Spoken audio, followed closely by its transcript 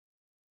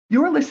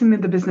You're listening to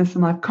the Business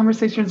and Life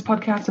Conversations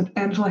podcast with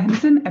Angela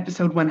Henderson,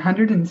 episode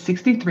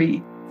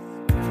 163.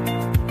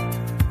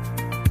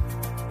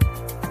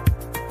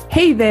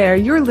 Hey there,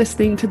 you're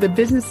listening to the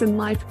Business and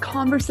Life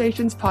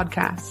Conversations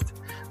podcast.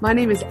 My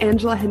name is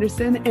Angela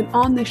Henderson, and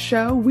on this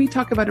show, we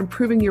talk about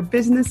improving your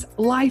business,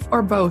 life,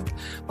 or both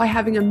by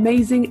having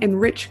amazing and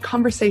rich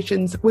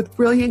conversations with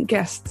brilliant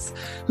guests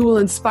who will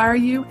inspire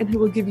you and who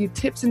will give you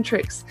tips and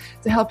tricks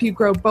to help you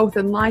grow both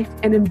in life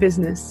and in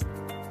business.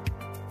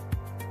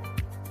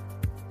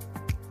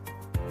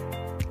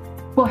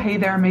 Well, hey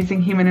there,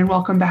 amazing human, and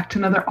welcome back to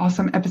another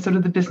awesome episode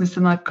of the Business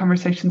and Life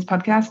Conversations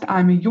podcast.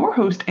 I'm your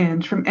host,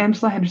 Ange, from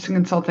Angela Henderson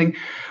Consulting,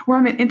 where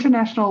I'm an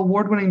international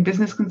award-winning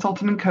business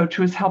consultant and coach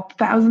who has helped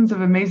thousands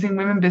of amazing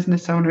women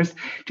business owners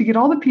to get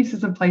all the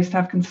pieces in place to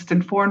have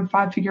consistent 4- and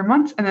 5-figure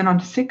months and then on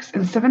to 6-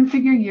 and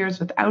 7-figure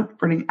years without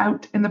burning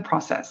out in the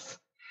process.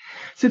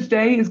 So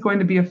today is going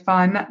to be a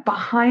fun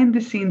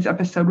behind-the-scenes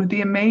episode with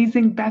the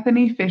amazing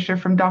Bethany Fisher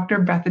from Dr.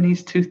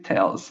 Bethany's Tooth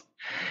Tales.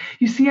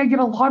 You see, I get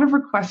a lot of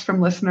requests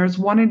from listeners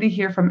wanting to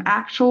hear from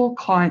actual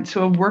clients who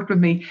have worked with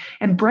me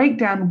and break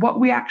down what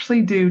we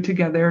actually do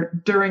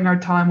together during our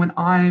time when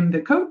I'm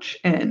the coach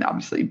and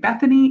obviously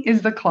Bethany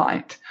is the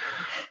client.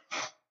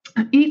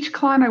 Each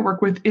client I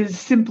work with is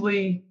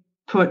simply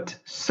put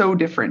so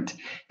different.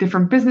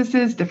 Different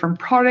businesses, different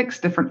products,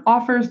 different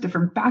offers,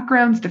 different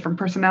backgrounds, different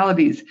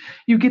personalities.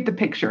 You get the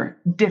picture,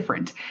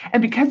 different.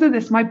 And because of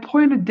this, my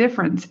point of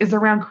difference is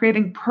around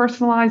creating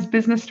personalized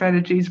business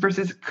strategies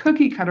versus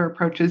cookie cutter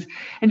approaches.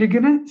 And you're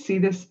going to see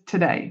this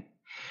today.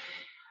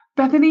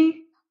 Bethany,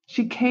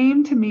 she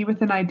came to me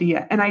with an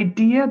idea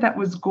that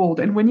was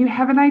gold. And when you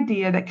have an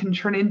idea that can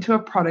turn into a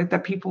product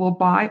that people will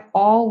buy,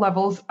 all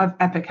levels of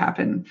epic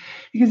happen.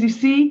 Because you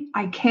see,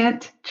 I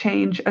can't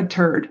change a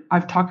turd.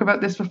 I've talked about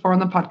this before on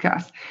the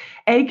podcast.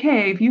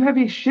 AKA, if you have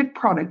a shit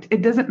product,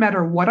 it doesn't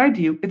matter what I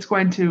do. It's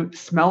going to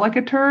smell like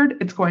a turd.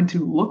 It's going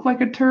to look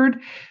like a turd.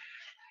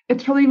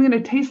 It's probably even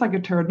going to taste like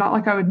a turd, not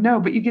like I would know,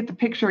 but you get the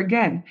picture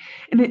again.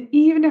 And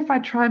even if I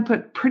try and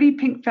put pretty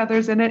pink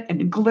feathers in it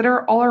and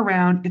glitter all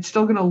around, it's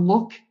still going to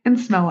look and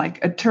smell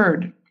like a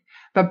turd.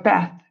 But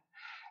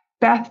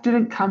Beth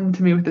didn't come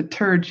to me with a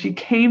turd. She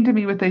came to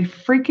me with a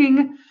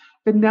freaking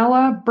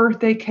vanilla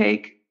birthday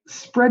cake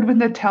spread with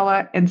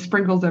Nutella and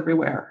sprinkles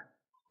everywhere.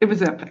 It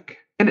was epic.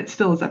 And it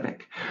still is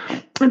epic.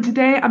 And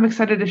today I'm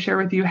excited to share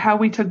with you how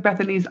we took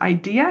Bethany's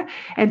idea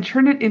and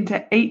turned it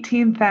into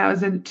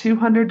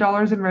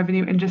 $18,200 in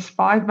revenue in just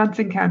 5 months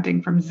and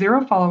counting, from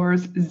 0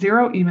 followers,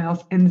 0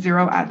 emails, and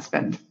 0 ad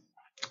spend.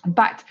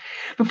 But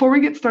before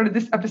we get started,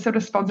 this episode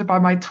is sponsored by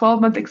my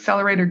 12-month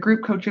accelerator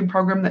group coaching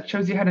program that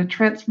shows you how to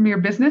transform your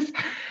business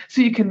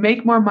so you can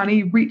make more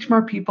money, reach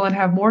more people, and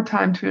have more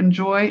time to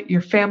enjoy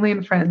your family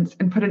and friends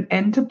and put an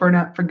end to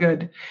burnout for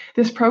good.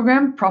 This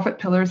program, Profit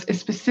Pillars, is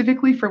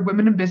specifically for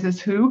women in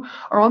business who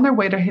are on their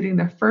way to hitting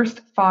their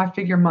first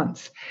 5-figure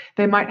months.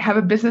 They might have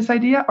a business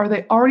idea or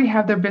they already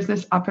have their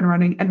business up and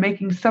running and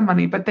making some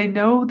money, but they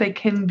know they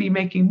can be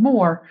making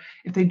more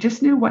if they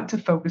just knew what to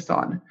focus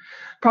on.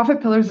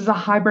 Profit Pillars is a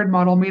hybrid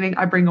model, meaning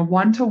I bring a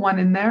one-to-one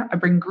in there. I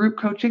bring group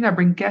coaching. I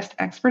bring guest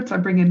experts. I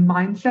bring in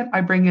mindset.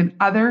 I bring in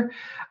other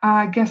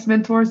guest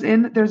mentors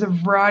in. There's a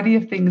variety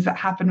of things that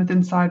happen with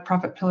inside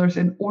Profit Pillars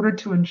in order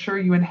to ensure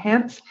you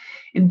enhance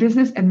in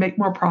business and make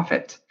more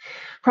profit.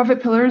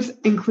 Profit Pillars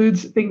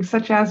includes things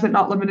such as, but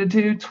not limited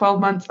to, 12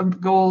 months of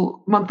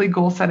monthly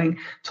goal setting,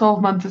 12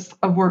 months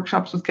of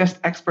workshops with guest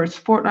experts,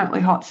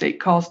 fortnightly hot seat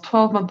calls,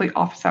 12 monthly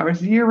office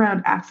hours,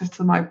 year-round access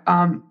to my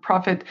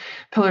Profit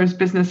Pillars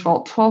business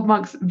vault, 12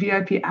 months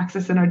VIP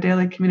access in our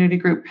daily community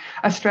group,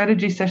 a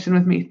strategy session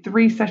with me,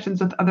 3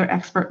 sessions with other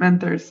expert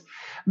mentors,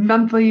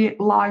 monthly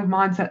live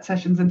mindset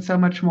sessions, and so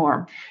much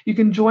more. You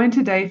can join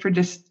today for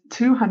just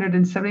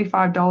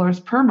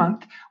 $275 per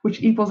month,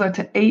 which equals out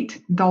to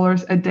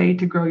 $8 a day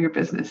to grow your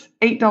business.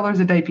 $8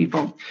 a day,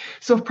 people.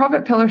 So if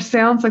Profit Pillar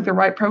sounds like the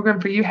right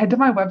program for you, head to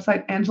my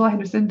website,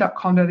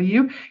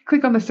 angelahenderson.com.au,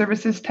 click on the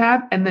services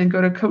tab, and then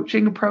go to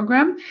coaching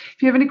program.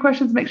 If you have any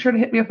questions, make sure to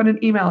hit me up on an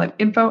email at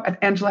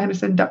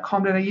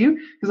info@angelahenderson.com.au,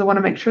 because I want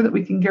to make sure that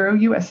we can grow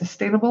you a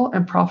sustainable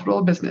and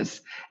profitable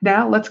business.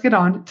 Now let's get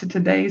on to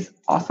today's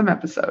awesome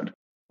episode.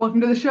 Welcome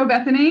to the show,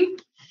 Bethany.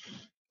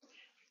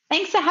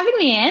 Thanks for having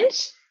me,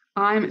 Ange.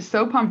 I'm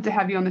so pumped to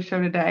have you on the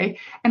show today.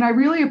 And I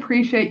really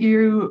appreciate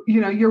your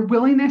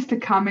willingness to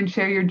come and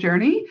share your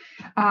journey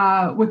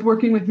with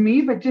working with me,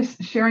 but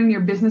just sharing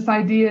your business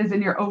ideas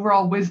and your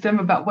overall wisdom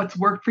about what's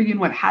worked for you and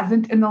what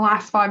hasn't in the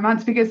last 5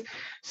 months, because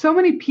so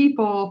many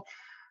people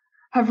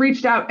have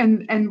reached out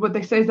and what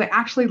they say is they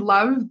actually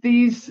love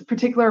these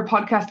particular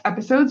podcast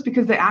episodes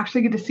because they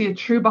actually get to see a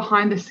true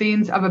behind the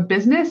scenes of a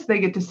business.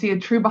 They get to see a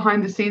true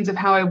behind the scenes of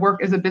how I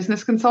work as a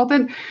business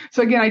consultant.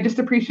 So again, I just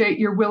appreciate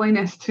your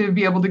willingness to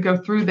be able to go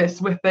through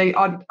this with the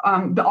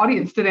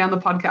audience today on the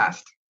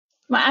podcast.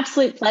 My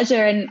absolute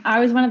pleasure. And I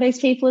was one of those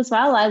people as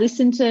well. I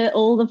listened to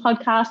all the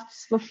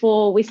podcasts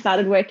before we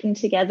started working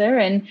together.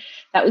 And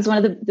that was one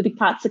of the big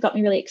parts that got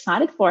me really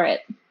excited for it.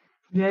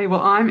 Yay.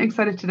 Well, I'm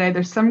excited today.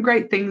 There's some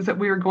great things that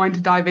we are going to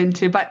dive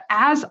into. But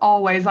as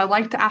always, I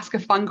like to ask a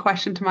fun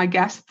question to my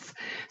guests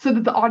so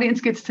that the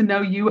audience gets to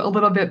know you a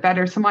little bit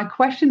better. So my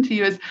question to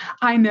you is,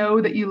 I know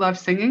that you love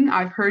singing.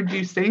 I've heard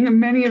you sing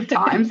many of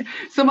times.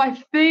 So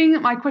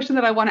my question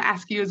that I want to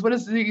ask you is, what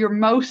is your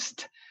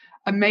most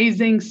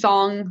amazing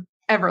song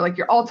ever? Like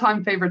your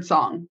all-time favorite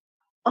song?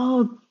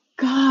 Oh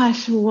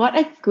gosh, what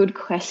a good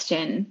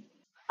question.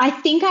 I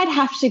think I'd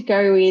have to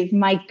go with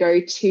my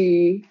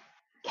go-to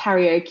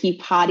karaoke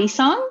party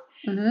song,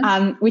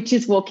 which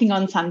is Walking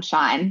on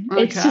Sunshine.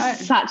 Okay. It's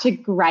just such a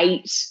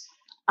great,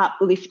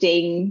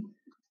 uplifting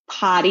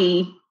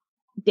party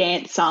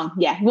dance song.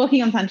 Yeah,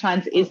 Walking on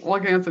Sunshine is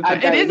Walking on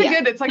Sunshine. It is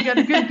it's like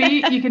a good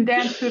beat. You can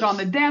dance to it on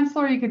the dance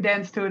floor. You can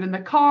dance to it in the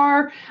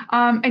car.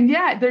 And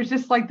yeah, there's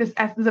just like this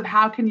essence of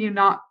how can you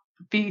not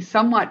be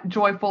somewhat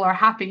joyful or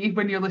happy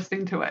when you're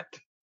listening to it.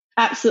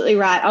 Absolutely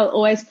right. I'll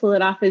always pull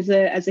it up as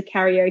a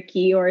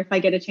karaoke, or if I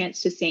get a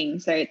chance to sing.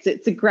 So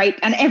it's a great,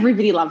 and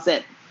everybody loves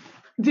it.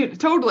 Dude,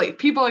 totally.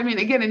 People, I mean,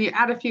 again, and you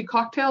add a few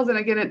cocktails, and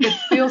again, it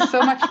feels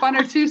so much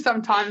funner too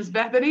sometimes,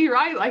 Bethany,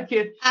 right? Like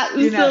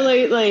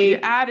absolutely. You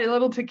add a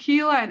little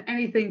tequila, and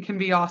anything can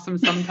be awesome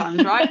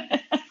sometimes, right?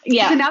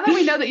 Yeah. So now that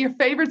we know that your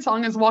favorite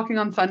song is Walking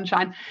on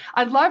Sunshine,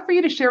 I'd love for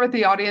you to share with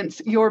the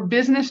audience your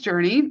business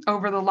journey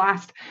over the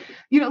last,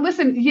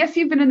 listen, yes,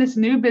 you've been in this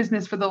new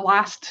business for the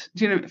last,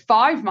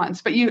 5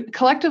 months, but you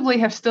collectively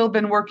have still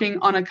been working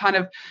on a kind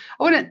of,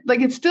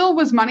 it still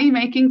was money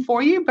making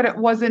for you, but it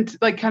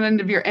wasn't like kind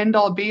of your end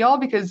all be all,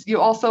 because you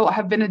also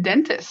have been a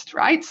dentist,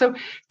 right? So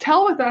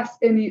tell with us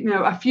in,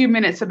 a few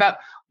minutes about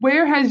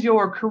where has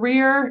your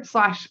career /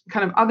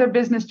 kind of other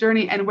business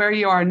journey and where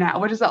you are now.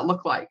 What does that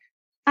look like?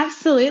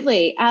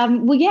 Absolutely.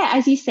 Well, yeah,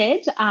 as you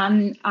said,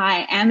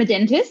 I am a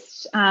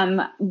dentist,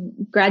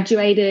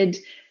 graduated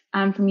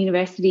from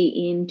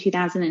university in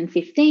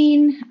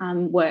 2015,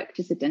 worked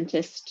as a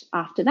dentist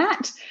after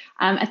that.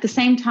 At the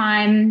same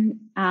time,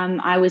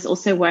 I was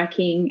also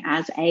working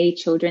as a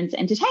children's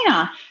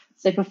entertainer.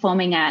 So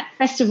performing at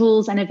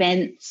festivals and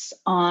events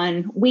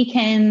on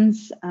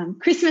weekends,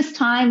 Christmas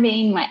time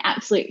being my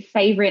absolute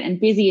favorite and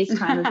busiest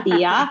time of the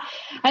year.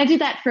 I did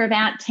that for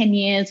about 10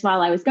 years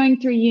while I was going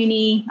through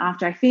uni,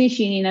 after I finished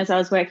uni and as I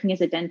was working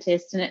as a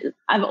dentist. And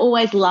I've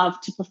always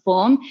loved to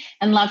perform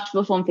and loved to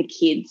perform for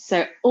kids.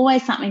 So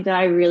always something that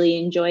I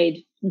really enjoyed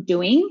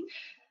doing.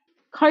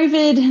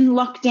 COVID and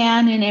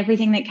lockdown and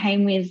everything that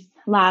came with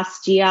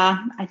last year,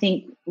 I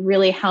think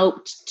really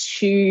helped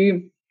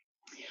to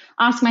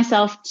ask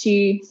myself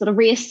to sort of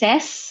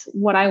reassess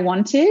what I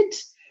wanted.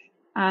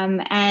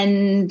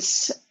 And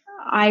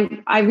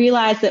I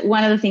realized that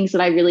one of the things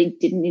that I really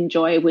didn't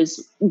enjoy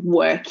was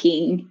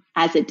working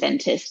as a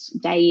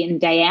dentist day in,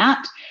 day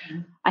out.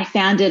 I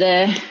found it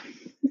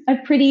a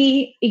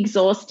pretty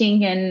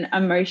exhausting and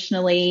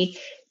emotionally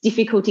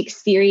difficult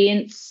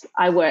experience.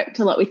 I worked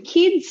a lot with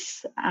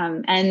kids,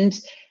 and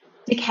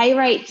decay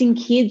rates in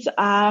kids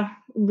are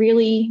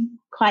really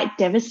quite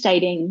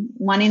devastating.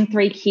 1 in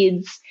 3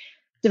 kids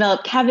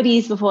develop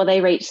cavities before they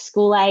reach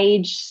school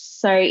age.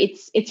 So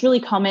it's really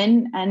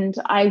common, and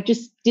I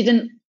just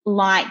didn't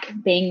like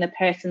being the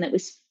person that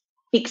was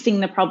fixing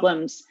the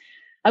problems.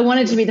 I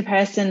wanted to be the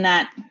person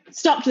that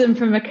stopped them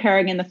from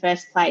occurring in the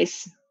first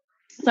place.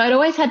 So I'd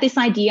always had this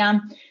idea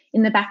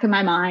in the back of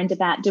my mind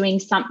about doing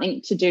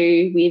something to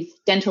do with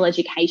dental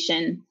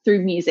education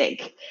through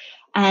music.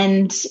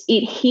 And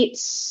it hit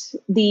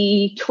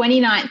the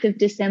 29th of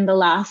December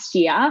last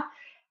year,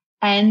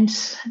 and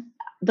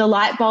the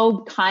light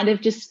bulb kind of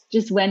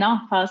just went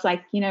off. I was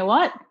like, you know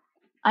what?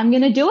 I'm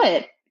going to do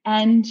it.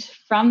 And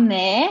from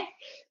there,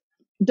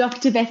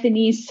 Dr.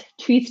 Bethany's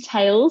Tooth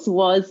Tales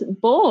was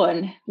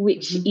born,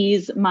 which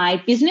is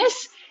my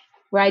business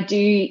where I do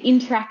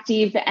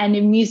interactive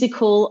and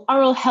musical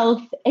oral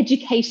health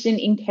education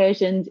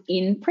incursions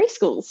in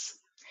preschools.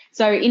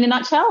 So in a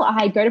nutshell,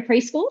 I go to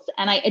preschools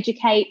and I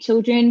educate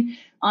children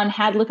on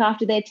how to look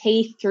after their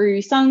teeth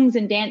through songs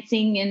and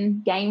dancing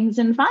and games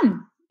and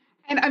fun.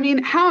 And I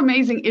mean, how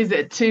amazing is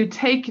it to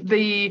take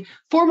the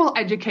formal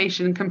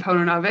education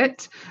component of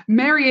it,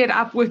 marry it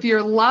up with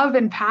your love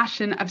and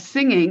passion of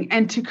singing,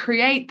 and to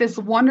create this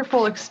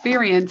wonderful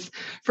experience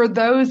for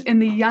those in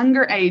the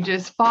younger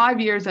ages, 5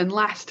 years and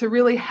less, to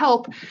really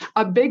help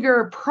a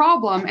bigger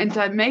problem and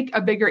to make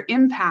a bigger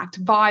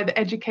impact by the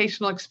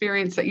educational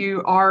experience that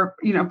you are,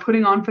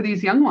 putting on for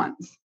these young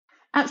ones.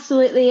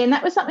 Absolutely. And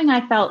that was something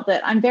I felt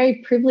that I'm very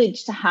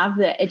privileged to have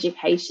the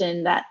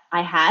education that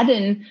I had.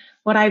 And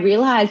what I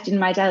realized in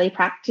my daily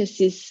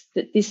practice is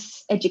that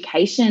this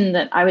education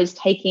that I was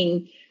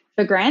taking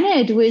for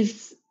granted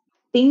was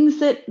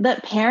things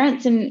that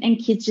parents and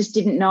kids just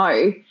didn't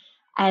know.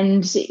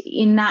 And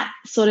in that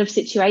sort of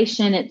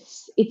situation,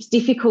 it's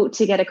difficult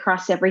to get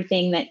across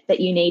everything that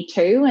you need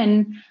to.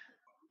 And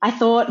I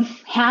thought,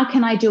 how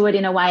can I do it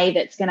in a way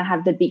that's going to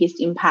have the biggest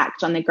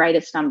impact on the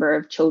greatest number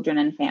of children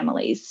and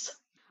families?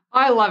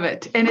 I love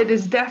it. And it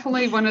is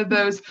definitely one of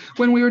those,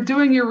 when we were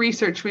doing your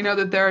research, we know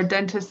that there are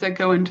dentists that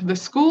go into the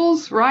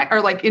schools, right? Or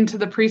like into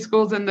the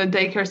preschools and the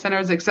daycare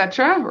centers, et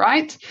cetera,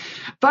 right?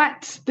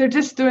 But they're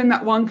just doing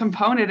that one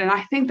component. And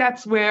I think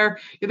that's where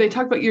they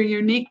talk about your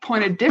unique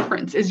point of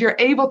difference is you're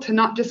able to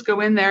not just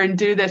go in there and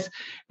do this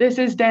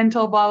is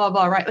dental, blah, blah,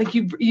 blah, right? Like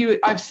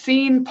I've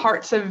seen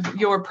parts of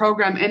your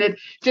program and it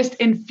just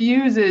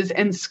infuses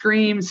and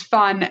screams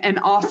fun and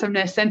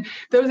awesomeness. And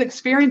those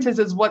experiences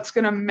is what's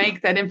going to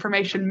make that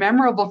information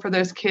memorable for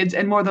those kids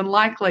and more than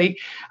likely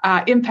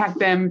impact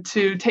them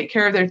to take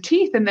care of their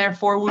teeth. And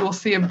therefore we will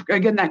see,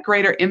 again, that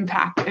greater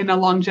impact in a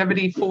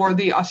longevity for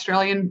the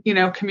Australian,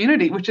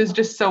 community, which is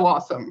just so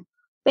awesome.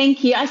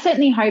 Thank you. I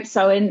certainly hope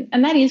so. And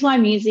that is why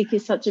music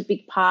is such a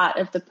big part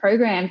of the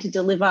program to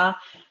deliver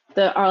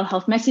the oral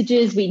health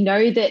messages. We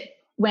know that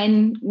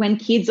when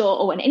kids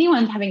or when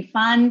anyone's having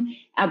fun,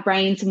 our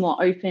brains are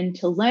more open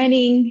to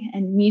learning,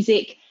 and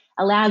music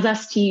allows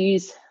us to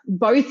use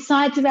both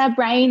sides of our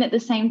brain at the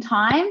same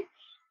time.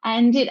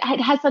 And it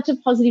has such a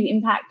positive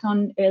impact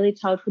on early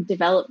childhood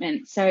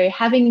development. So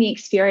having the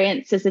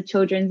experience as a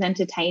children's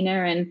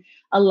entertainer and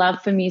a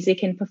love for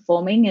music and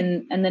performing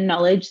and the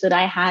knowledge that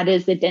I had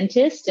as a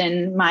dentist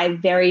and my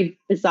very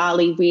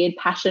bizarrely weird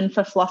passion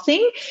for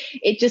flossing,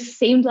 it just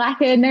seemed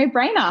like a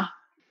no-brainer.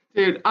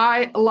 Dude,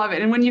 I love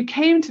it. And when you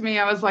came to me,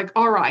 I was like,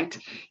 all right,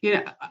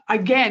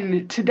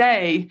 again,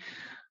 today,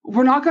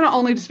 we're not going to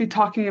only just be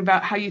talking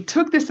about how you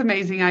took this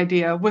amazing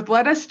idea with,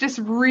 let us just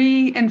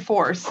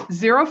reinforce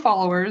 0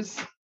 followers,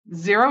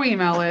 0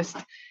 email list,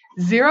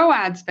 0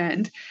 ad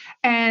spend.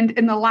 And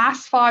in the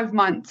last 5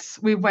 months,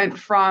 we went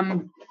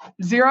from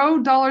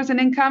 $0 in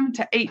income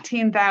to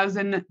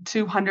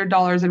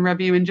 $18,200 in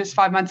revenue in just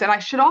 5 months. And I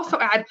should also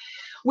add,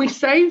 we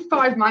say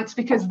 5 months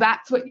because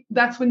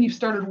that's when you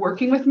started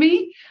working with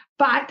me.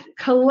 But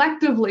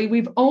collectively,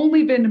 we've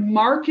only been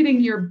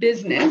marketing your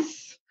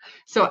business,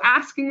 so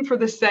asking for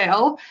the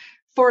sale,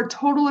 for a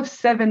total of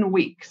 7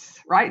 weeks,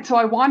 right? So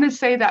I want to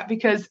say that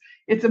because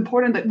it's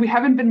important that we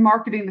haven't been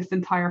marketing this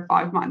entire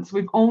 5 months.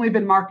 We've only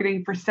been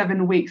marketing for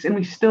 7 weeks, and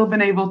we've still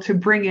been able to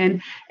bring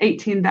in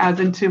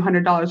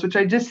 $18,200, which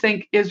I just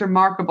think is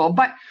remarkable.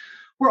 But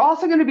we're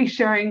also going to be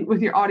sharing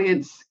with your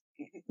audience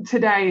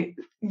today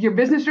your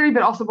business journey,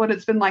 but also what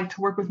it's been like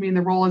to work with me in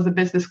the role as a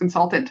business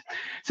consultant.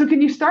 So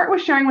can you start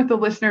with sharing with the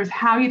listeners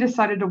how you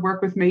decided to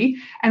work with me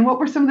and what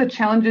were some of the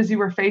challenges you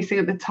were facing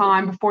at the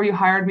time before you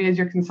hired me as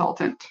your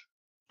consultant?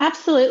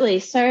 Absolutely.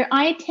 So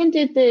I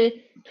attended the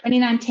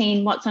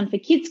 2019 What's On for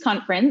Kids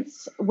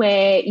conference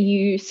where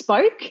you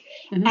spoke,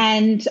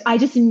 and I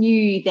just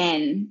knew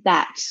then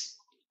that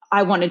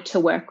I wanted to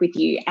work with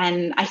you.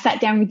 And I sat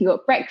down with you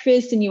at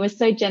breakfast and you were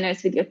so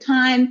generous with your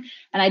time.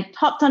 And I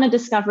hopped on a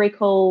discovery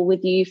call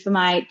with you for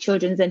my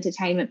children's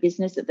entertainment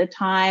business at the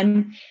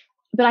time.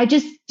 But I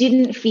just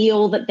didn't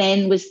feel that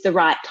then was the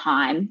right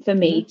time for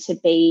me to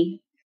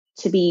be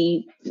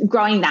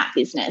growing that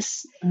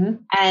business.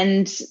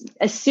 And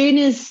as soon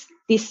as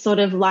this sort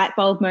of light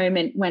bulb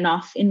moment went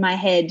off in my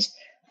head,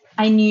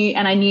 I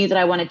knew that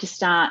I wanted to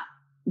start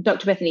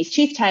Dr. Bethany's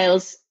Tooth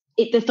Tales.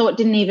 The thought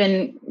didn't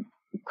even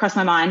cross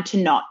my mind to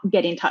not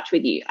get in touch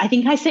with you. I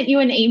think I sent you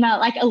an email at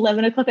like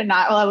 11 o'clock at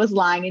night while I was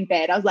lying in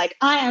bed. I was like,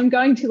 I am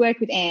going to work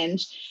with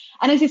Ange.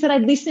 And as I said,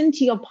 I'd listened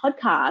to your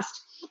podcast.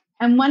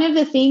 And one of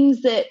the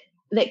things that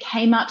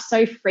came up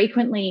so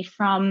frequently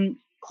from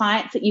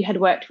clients that you had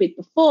worked with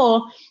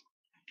before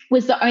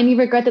was the only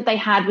regret that they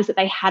had was that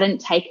they hadn't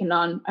taken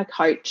on a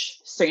coach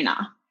sooner.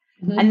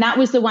 And that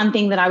was the one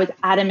thing that I was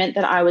adamant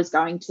that I was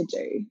going to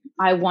do.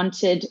 I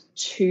wanted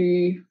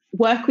to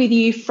work with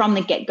you from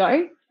the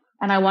get-go.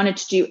 And I wanted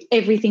to do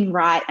everything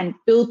right and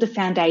build the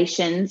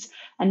foundations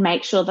and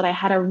make sure that I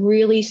had a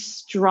really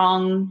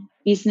strong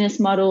business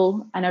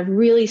model and a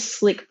really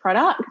slick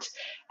product.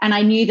 And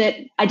I knew that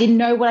I didn't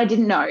know what I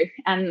didn't know,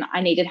 and I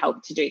needed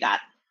help to do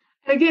that.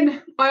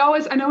 Again,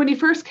 I know when you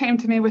first came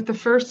to me with the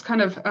first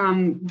kind of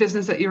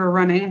business that you were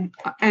running,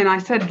 and I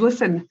said,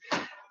 listen,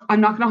 I'm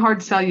not going to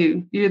hard sell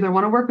you. You either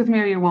want to work with me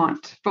or you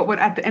want. But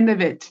at the end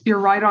of it, you're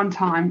right on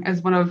time,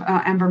 as one of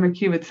Amber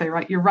McHugh would say,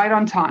 right? You're right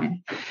on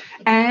time.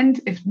 And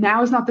if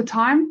now is not the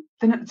time,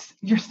 then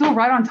you're still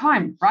right on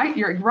time, right?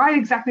 You're right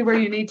exactly where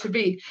you need to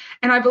be.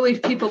 And I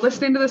believe people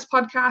listening to this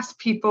podcast,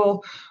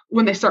 people,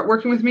 when they start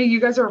working with me, you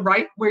guys are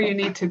right where you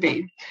need to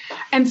be.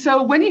 And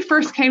so when you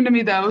first came to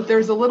me, though,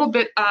 there's a little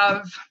bit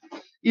of,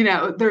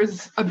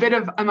 there's a bit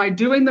of, am I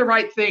doing the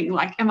right thing?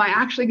 Like, am I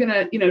actually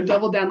going to,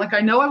 double down? Like, I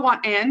know I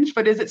want Ange,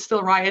 but is it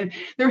still right? And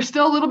there's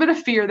still a little bit of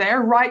fear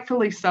there,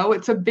 rightfully so.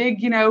 It's a big,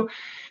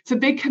 it's a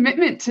big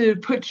commitment to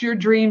put your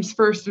dreams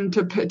first and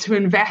to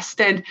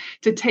invest and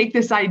to take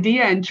this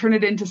idea and turn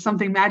it into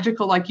something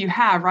magical like you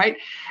have, right?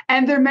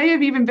 And there may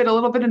have even been a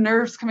little bit of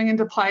nerves coming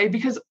into play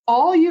because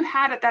all you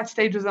had at that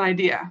stage was an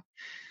idea.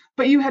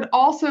 but you had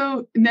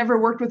also never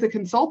worked with a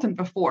consultant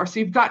before. So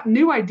you've got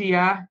new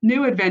idea,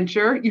 new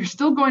adventure. You're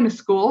still going to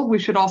school, we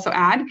should also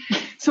add.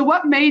 So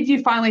what made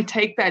you finally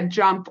take that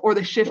jump or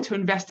the shift to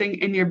investing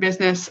in your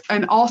business?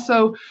 And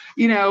also,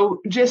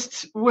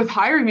 just with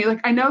hiring me,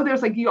 like, I know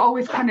there's like, you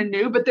always kind of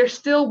knew, but there's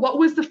still, what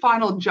was the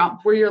final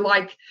jump where you're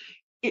like,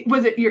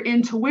 was it your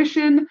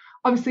intuition?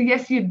 Obviously,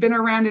 yes, you'd been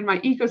around in my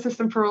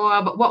ecosystem for a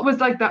while, but what was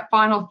like that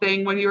final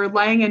thing when you were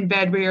laying in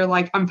bed where you're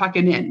like, I'm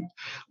fucking in,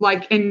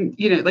 like, and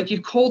like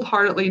you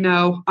cold-heartedly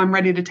know I'm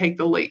ready to take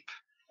the leap?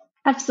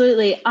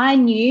 Absolutely. I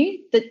knew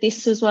that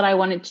this was what I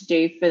wanted to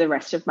do for the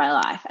rest of my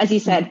life. As you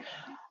said,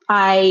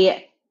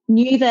 I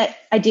knew that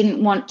I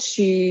didn't want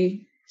to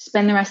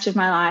spend the rest of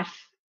my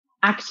life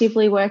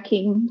actively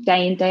working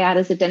day in, day out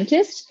as a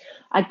dentist.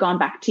 I'd gone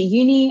back to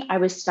uni. I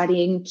was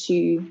studying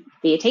to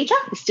be a teacher.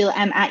 I still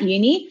am at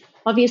uni.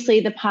 Obviously,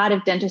 the part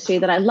of dentistry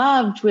that I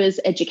loved was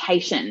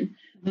education.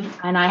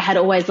 And I had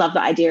always loved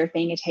the idea of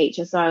being a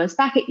teacher. So I was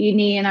back at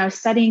uni and I was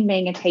studying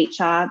being a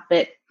teacher,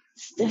 but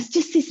there's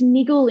just this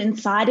niggle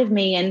inside of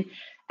me. And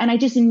I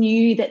just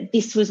knew that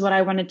this was what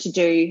I wanted to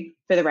do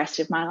for the rest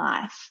of my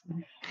life.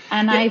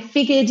 And I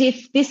figured,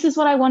 if this is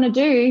what I want to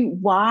do,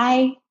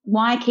 why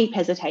keep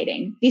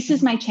hesitating? This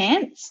is my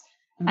chance.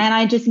 And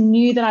I just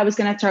knew that I was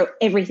going to throw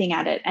everything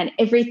at it, and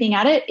everything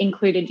at it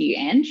included you,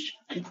 Ange.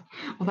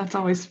 Well, that's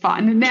always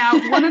fun. Now,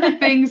 one of the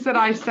things that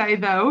I say,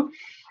 though,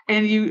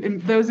 and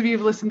those of you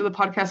who've listened to the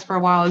podcast for a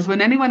while, is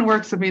when anyone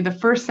works with me, the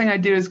first thing I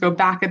do is go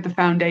back at the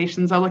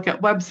foundations. I look at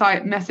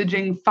website,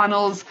 messaging,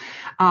 funnels,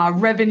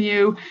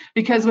 revenue,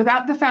 because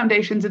without the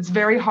foundations, it's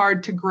very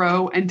hard to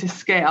grow and to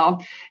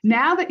scale.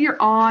 Now that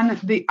you're on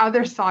the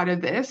other side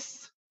of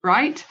this,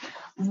 right?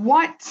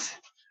 What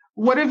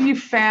have you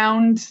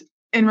found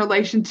in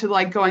relation to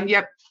like going,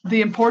 yep,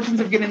 the importance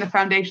of getting the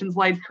foundations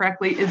laid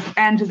correctly is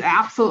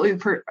absolutely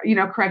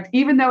correct.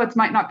 Even though it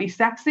might not be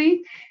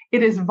sexy,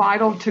 it is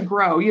vital to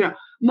grow.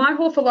 My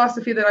whole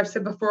philosophy that I've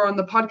said before on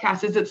the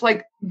podcast is, it's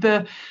like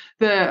the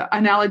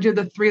analogy of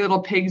the three little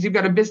pigs. You've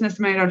got a business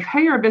made out of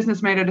hay or a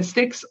business made out of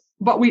sticks,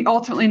 but we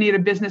ultimately need a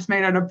business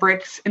made out of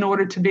bricks in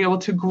order to be able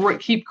to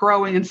keep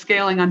growing and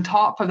scaling on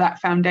top of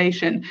that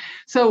foundation.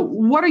 So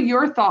what are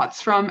your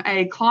thoughts from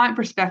a client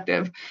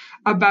perspective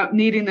about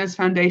needing those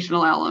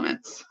foundational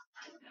elements?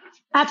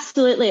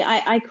 Absolutely.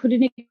 I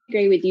couldn't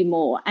agree with you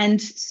more.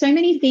 And so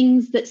many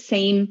things that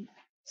seem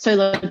so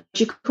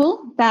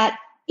logical, that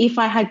if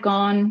I had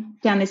gone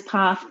down this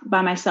path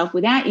by myself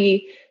without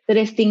you, that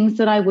are things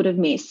that I would have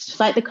missed.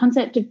 Like the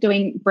concept of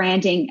doing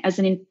branding as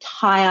an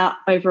entire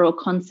overall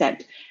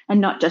concept and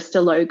not just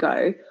a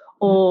logo,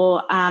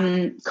 or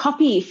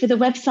copy for the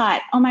website.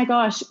 Oh my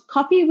gosh,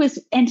 copy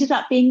ended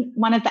up being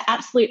one of the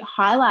absolute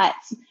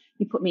highlights.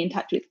 You put me in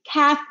touch with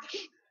Kath.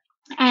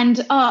 And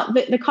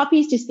the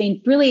copy's just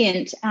been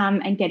brilliant,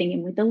 and getting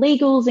in with the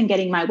legals and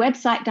getting my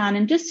website done,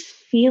 and just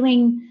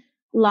feeling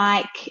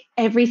like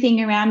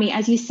everything around me,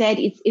 as you said,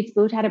 it's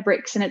built out of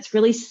bricks and it's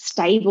really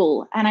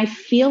stable. And I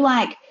feel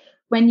like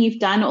when you've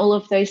done all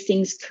of those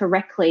things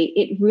correctly,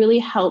 it really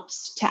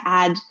helps to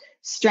add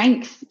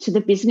strength to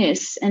the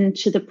business and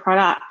to the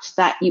product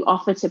that you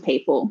offer to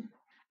people.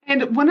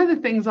 And one of the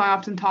things I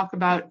often talk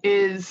about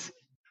is,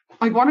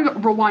 I want to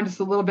rewind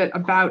just a little bit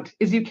about,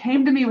 is you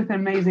came to me with an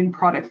amazing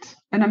product,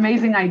 an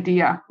amazing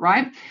idea,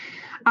 right?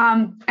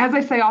 As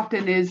I say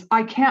often is,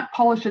 I can't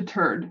polish a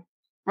turd,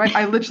 right?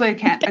 I literally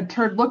can't. A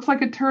turd looks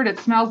like a turd. It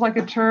smells like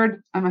a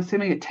turd. I'm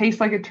assuming it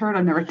tastes like a turd.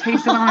 I've never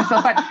tasted it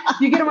myself, but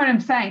you get what I'm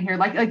saying here.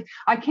 Like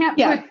I can't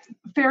put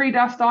fairy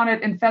dust on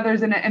it and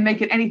feathers in it and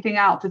make it anything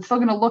else. It's still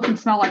going to look and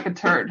smell like a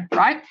turd,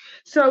 right?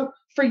 So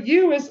for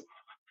you is,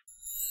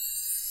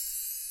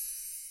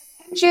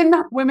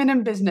 attention, women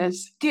in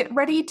business, get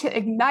ready to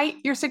ignite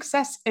your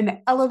success and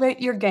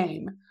elevate your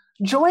game.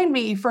 Join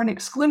me for an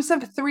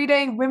exclusive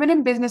 3-day Women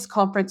in Business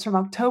conference from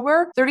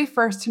October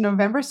 31st to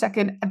November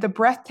 2nd at the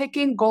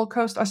breathtaking Gold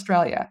Coast,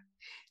 Australia.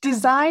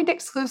 Designed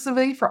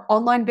exclusively for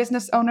online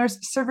business owners,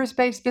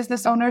 service-based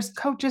business owners,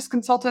 coaches,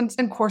 consultants,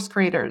 and course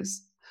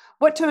creators.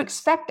 What to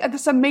expect at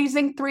this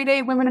amazing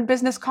 3-day Women in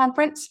Business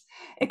conference?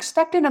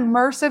 Expect an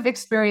immersive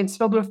experience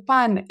filled with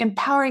fun,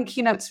 empowering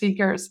keynote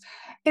speakers,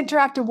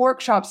 interactive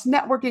workshops,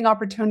 networking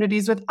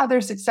opportunities with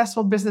other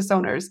successful business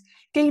owners,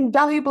 gain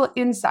valuable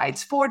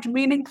insights, forge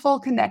meaningful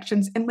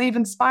connections, and leave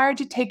inspired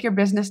to take your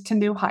business to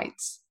new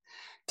heights.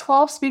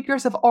 12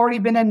 speakers have already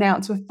been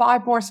announced, with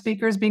 5 more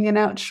speakers being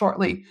announced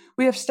shortly.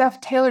 We have Steph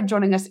Taylor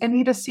joining us,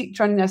 Anita Seek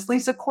joining us,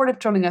 Lisa Cordiff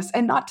joining us,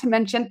 and not to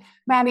mention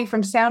Maddie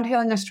from Sound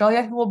Healing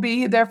Australia, who will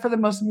be there for the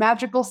most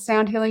magical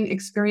sound healing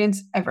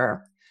experience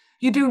ever.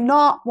 You do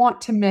not want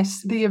to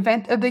miss the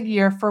event of the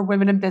year for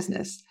women in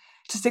business.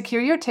 To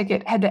secure your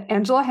ticket, head to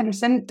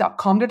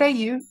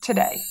angelahenderson.com.au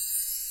today.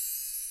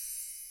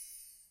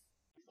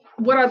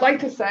 What I'd like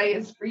to say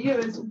is for you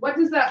is, what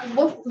does that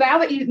look, now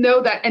that you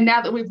know that, and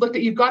now that we've looked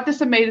at, you've got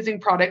this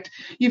amazing product,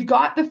 you've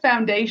got the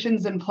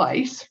foundations in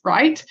place,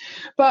 right?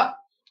 But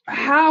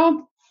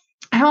how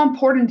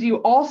important do you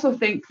also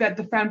think that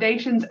the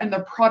foundations and the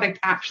product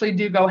actually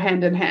do go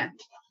hand in hand?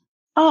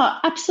 Oh,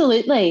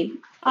 absolutely.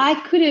 I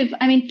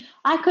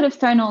could have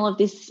thrown all of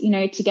this,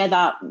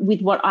 together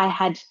with what I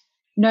had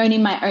known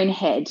in my own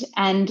head.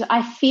 And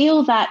I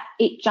feel that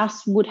it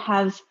just would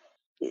have,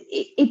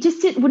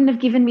 it wouldn't have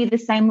given me the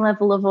same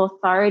level of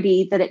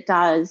authority that it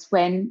does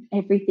when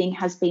everything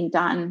has been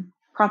done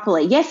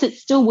properly. Yes, it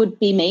still would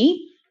be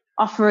me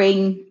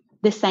offering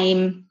the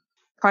same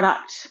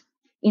product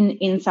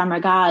in some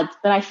regards,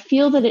 but I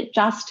feel that it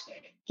just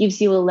gives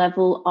you a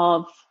level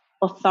of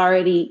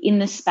authority in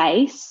the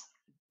space,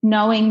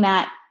 knowing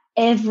that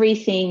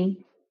everything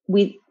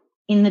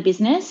within the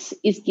business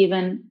is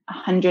given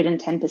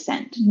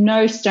 110%.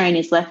 No stone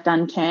is left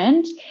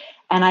unturned.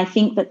 And I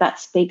think that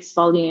speaks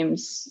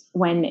volumes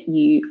when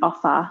you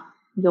offer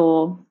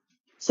your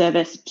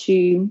service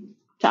to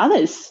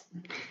others.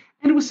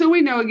 And so we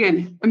know,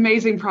 again,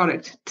 amazing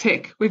product,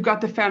 tick. We've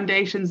got the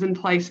foundations in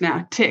place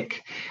now,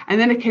 tick. And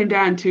then it came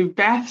down to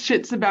Beth,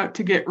 shit's about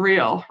to get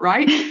real,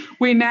 right?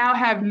 We now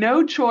have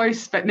no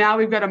choice, but now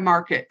we've got to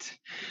market.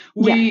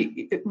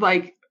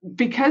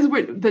 Because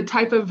we're the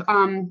type of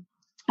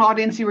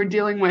audience you were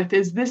dealing with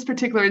is this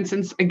particular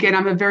instance. Again,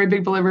 I'm a very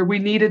big believer. We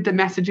needed the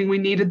messaging, we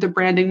needed the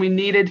branding, we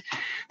needed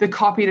the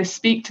copy to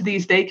speak to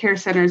these daycare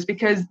centers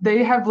because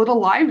they have little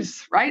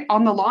lives, right,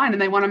 on the line,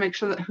 and they want to make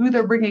sure that who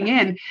they're bringing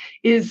in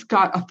is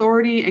got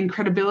authority and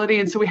credibility.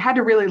 And so we had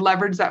to really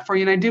leverage that for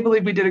you. And I do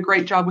believe we did a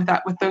great job with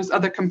that, with those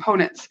other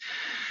components.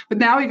 But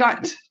now we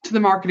got to the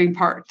marketing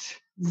part.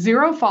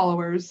 0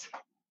 followers,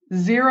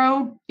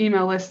 0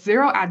 email list,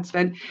 0 ad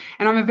spend.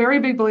 And I'm a very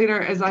big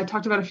believer, as I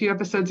talked about a few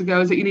episodes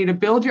ago, is that you need to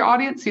build your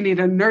audience, you need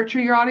to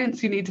nurture your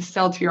audience, you need to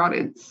sell to your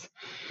audience.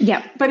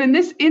 Yeah. But in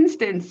this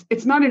instance,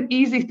 it's not an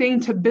easy thing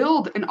to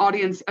build an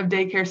audience of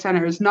daycare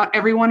centers. Not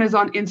everyone is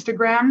on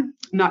Instagram.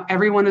 Not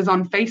everyone is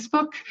on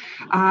Facebook.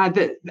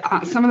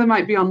 Some of them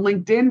might be on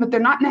LinkedIn, but they're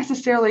not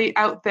necessarily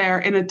out there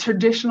in a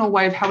traditional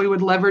way of how we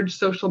would leverage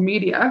social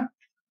media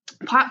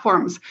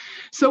platforms.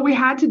 So we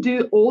had to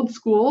do old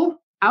school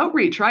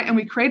outreach, right? And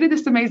we created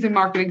this amazing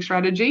marketing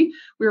strategy.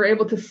 We were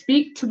able to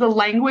speak to the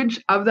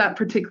language of that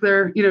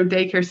particular,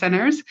 daycare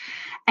centers.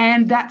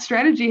 And that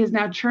strategy has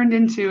now turned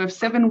into, of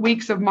 7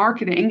 weeks of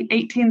marketing,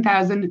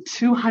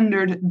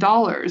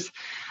 $18,200.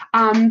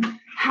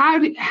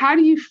 How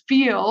do you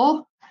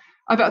feel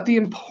about the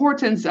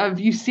importance of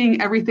you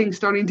seeing everything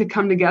starting to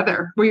come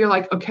together where you're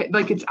like, okay,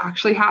 like it's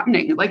actually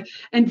happening?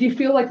 And do you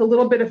feel like a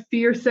little bit of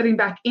fear setting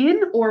back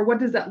in, or what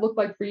does that look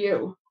like for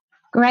you?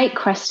 Great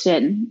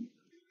question.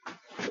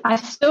 I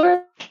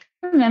still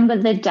remember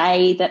the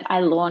day that I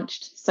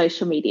launched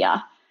social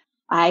media.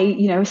 I,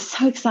 was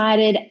so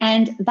excited.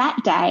 And that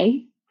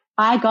day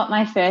I got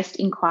my first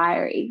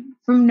inquiry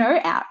from no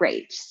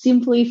outreach,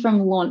 simply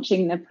from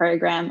launching the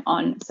program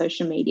on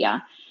social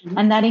media. Mm-hmm.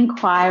 And that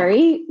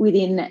inquiry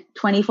within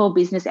 24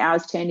 business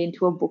hours turned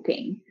into a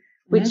booking,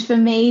 which for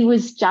me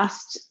was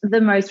just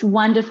the most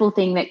wonderful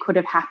thing that could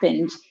have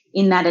happened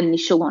in that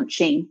initial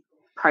launching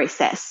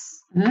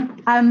process.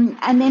 Mm-hmm.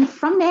 And then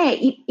from there,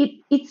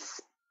 it's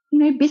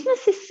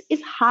business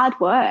is hard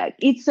work.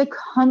 It's a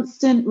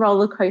constant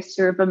roller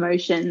coaster of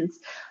emotions,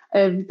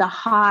 of the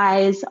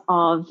highs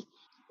of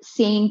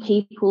seeing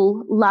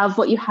people love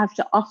what you have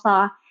to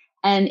offer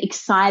and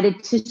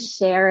excited to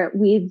share it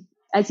with,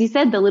 as you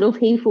said, the little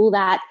people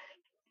that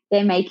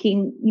they're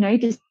making,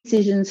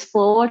 decisions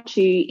for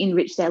to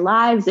enrich their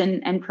lives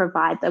and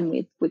provide them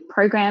with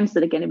programs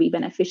that are going to be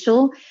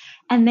beneficial.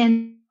 And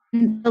then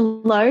the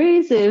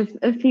lows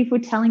of people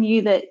telling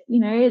you that,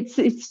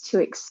 it's too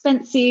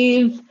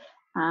expensive,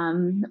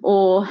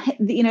 or,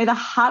 the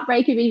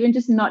heartbreak of even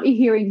just not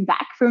hearing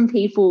back from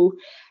people.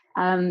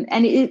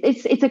 And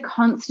it's a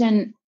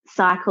constant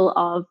cycle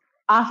of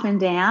up and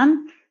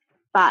down,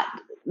 but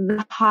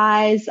the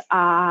highs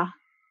are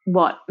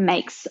what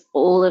makes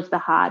all of the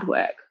hard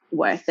work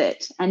worth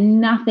it. And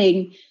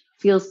nothing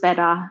feels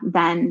better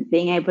than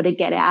being able to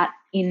get out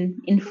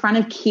in front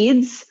of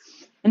kids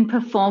and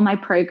perform my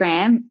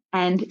program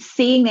and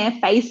seeing their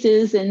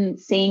faces and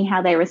seeing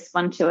how they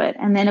respond to it.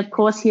 And then, of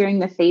course, hearing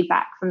the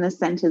feedback from the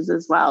centres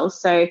as well.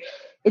 So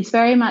it's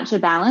very much a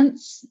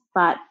balance,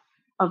 but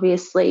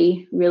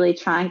obviously really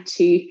trying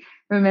to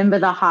remember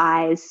the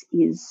highs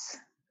is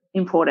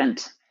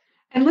important.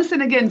 And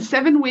listen, again,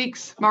 7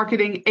 weeks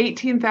marketing,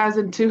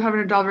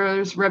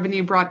 $18,200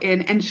 revenue brought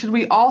in. And should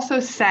we also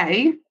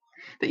say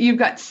that you've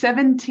got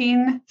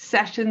 17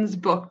 sessions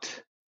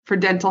booked for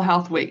Dental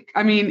Health Week?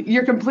 I mean,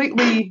 you're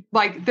completely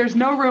there's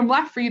no room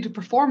left for you to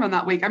perform on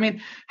that week. I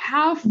mean,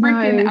 how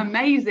freaking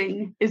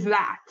amazing is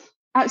that?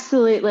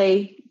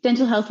 Absolutely.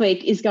 Dental Health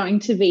Week is going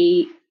to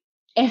be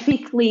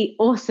epically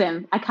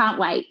awesome. I can't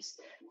wait.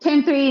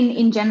 Term 3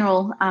 in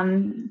general,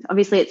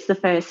 obviously it's the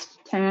first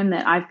term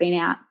that I've been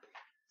out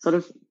sort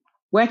of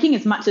working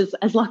as much as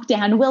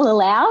lockdown will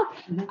allow.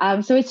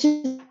 Mm-hmm. So it's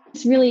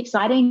just really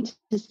exciting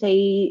to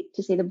see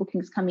the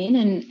bookings come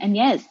in. And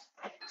yes,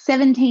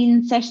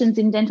 17 sessions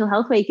in Dental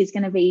Health Week is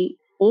going to be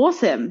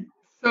awesome.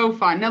 So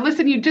fun. Now,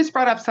 listen, you just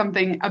brought up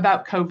something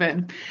about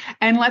COVID,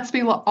 and let's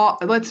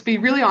be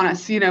really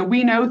honest.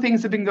 We know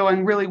things have been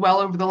going really well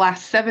over the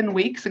last 7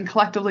 weeks and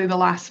collectively the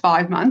last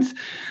 5 months.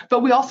 But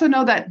we also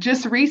know that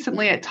just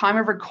recently, at time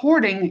of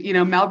recording,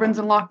 Melbourne's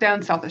in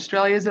lockdown, South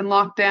Australia's in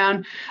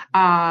lockdown,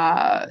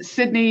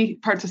 Sydney,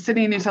 parts of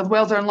Sydney and New South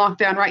Wales are in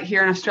lockdown right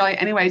here in Australia.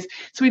 Anyways,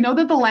 so we know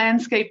that the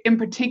landscape, in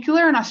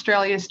particular in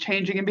Australia, is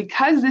changing, and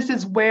because this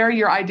is where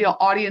your ideal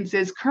audience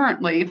is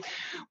currently,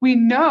 we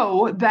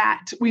know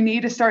that we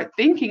need to start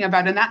thinking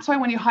about it. And that's why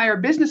when you hire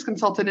a business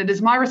consultant, it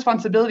is my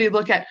responsibility to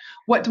look at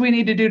what do we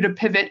need to do to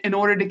pivot in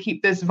order to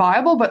keep this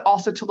viable, but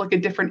also to look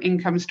at different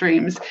income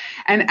streams.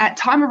 And at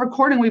time of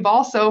recording, we've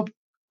also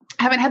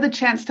haven't had the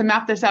chance to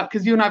map this out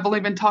because you and I have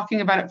only been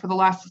talking about it for the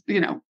last,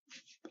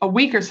 a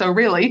week or so,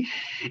 really,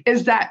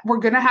 is that we're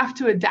going to have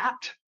to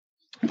adapt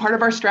part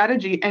of our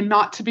strategy and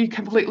not to be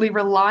completely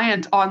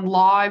reliant on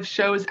live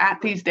shows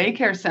at these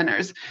daycare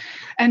centers.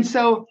 And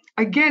so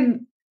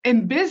again,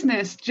 in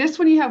business, just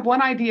when you have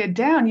one idea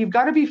down, you've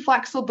got to be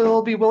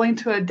flexible, be willing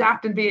to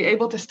adapt, and be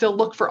able to still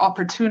look for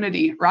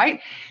opportunity, right?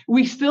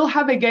 We still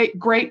have a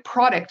great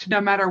product no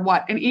matter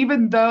what. And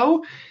even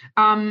though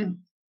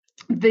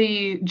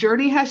the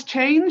journey has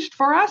changed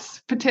for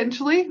us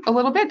potentially a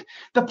little bit,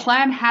 the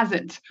plan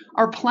hasn't.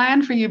 Our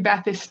plan for you,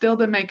 Beth, is still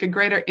to make a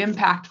greater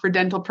impact for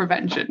dental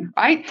prevention,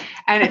 right?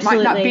 And it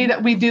might not be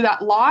that we do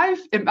that live.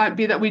 It might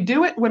be that we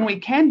do it when we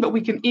can, but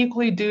we can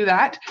equally do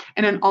that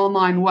in an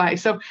online way.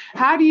 So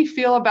how do you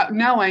feel about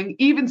knowing,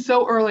 even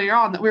so early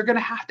on, that we're going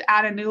to have to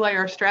add a new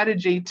layer of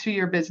strategy to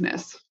your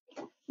business?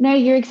 No,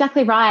 you're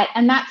exactly right.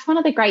 And that's one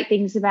of the great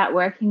things about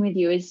working with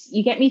you is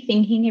you get me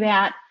thinking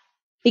about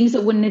things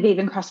that wouldn't have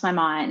even crossed my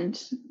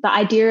mind. The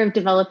idea of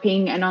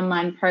developing an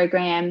online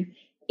program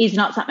is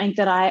not something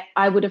that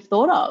I would have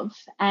thought of.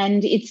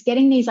 And it's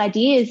getting these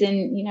ideas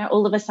and,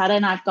 all of a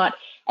sudden I've got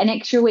an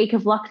extra week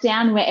of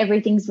lockdown where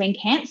everything's been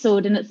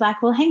cancelled. And it's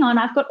like, well, hang on,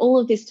 I've got all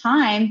of this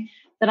time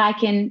that I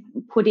can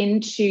put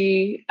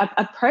into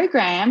a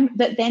program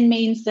that then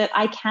means that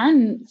I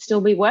can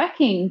still be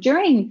working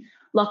during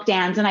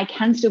lockdowns and I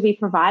can still be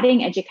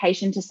providing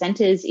education to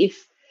centres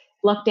if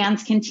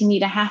lockdowns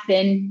continue to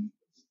happen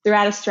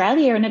throughout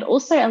Australia. And it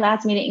also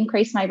allows me to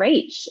increase my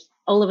reach.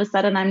 All of a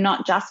sudden, I'm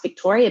not just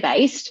Victoria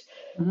based.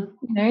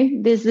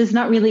 Mm-hmm. There's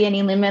not really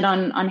any limit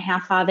on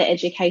how far the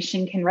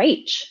education can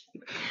reach.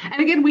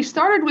 And again, we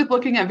started with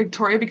looking at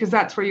Victoria because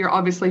that's where you're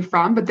obviously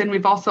from, but then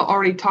we've also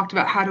already talked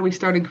about how do we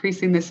start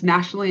increasing this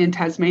nationally in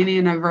Tasmania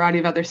and a variety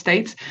of other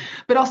states.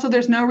 But also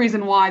there's no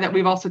reason why that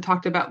we've also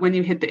talked about when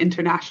you hit the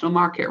international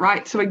market,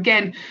 right? So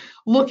again,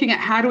 looking at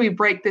how do we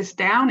break this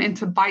down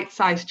into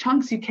bite-sized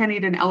chunks. You can't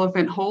eat an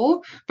elephant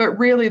whole, but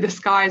really the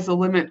sky is the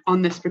limit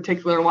on this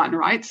particular one,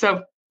 right?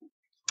 So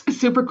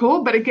super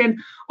cool. But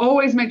again,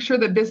 always make sure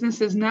that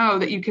businesses know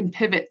that you can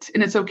pivot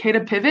and it's okay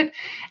to pivot.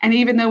 And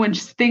even though when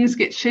things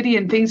get shitty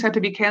and things have to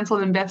be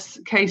canceled, in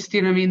best case,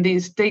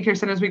 these daycare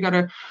centers, we got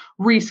to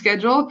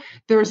reschedule.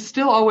 There's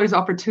still always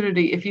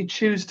opportunity if you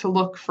choose to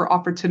look for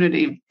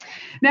opportunity.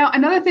 Now,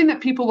 another thing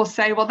that people will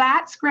say, well,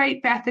 that's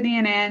great, Bethany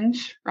and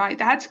Ange, right?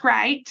 That's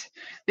great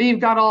that you've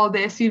got all of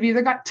this. You've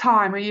either got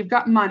time or you've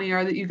got money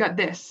or that you've got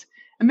this.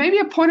 And maybe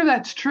a point of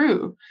that's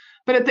true.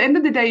 But at the end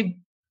of the day,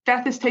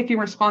 Beth is taking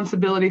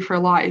responsibility for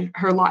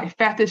her life.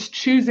 Beth is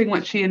choosing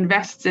what she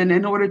invests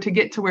in order to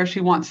get to where she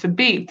wants to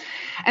be.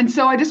 And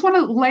so I just want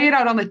to lay it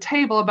out on the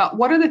table about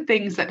what are the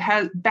things that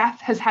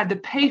Beth has had to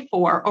pay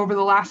for over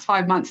the last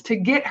 5 months to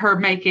get her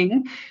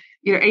making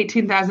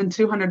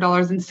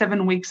 $18,200 in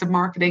 7 weeks of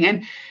marketing.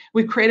 And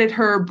we created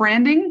her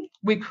branding.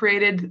 We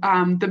created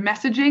the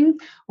messaging.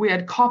 We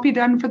had copy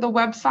done for the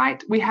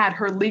website. We had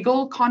her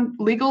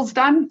legals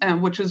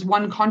done, which was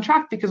one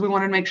contract because we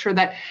wanted to make sure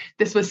that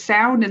this was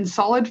sound and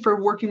solid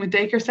for working with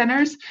daycare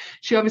centers.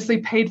 She obviously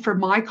paid for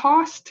my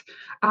cost.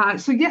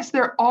 So yes,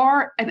 there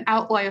are an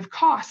outlay of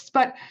costs,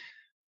 but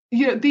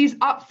these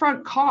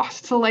upfront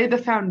costs to lay the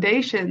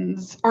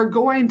foundations are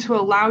going to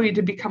allow you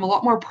to become a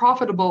lot more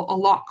profitable a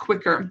lot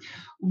quicker.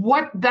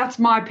 That's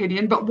my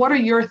opinion, but what are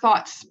your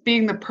thoughts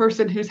being the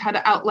person who's had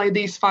to outlay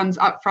these funds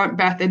upfront,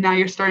 Beth, and now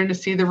you're starting to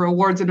see the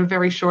rewards in a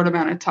very short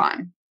amount of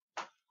time?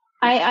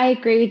 I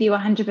agree with you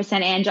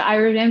 100%, Ange. I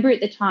remember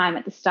at the time,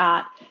 at the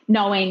start,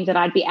 knowing that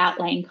I'd be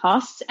outlaying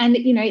costs and,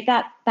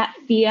 that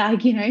fear,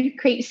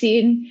 creeps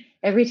in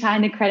every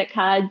time the credit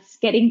card's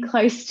getting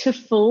close to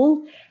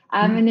full.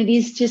 And it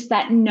is just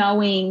that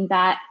knowing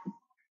that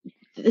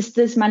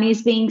this money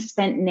is being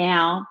spent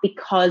now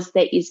because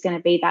there is going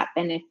to be that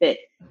benefit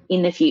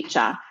in the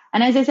future.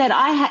 And as I said,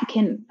 I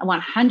can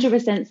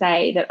 100%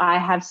 say that I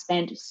have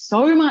spent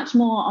so much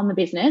more on the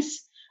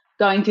business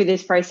going through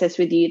this process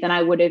with you than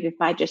I would have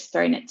if I just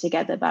thrown it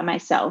together by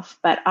myself.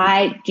 But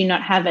I do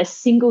not have a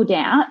single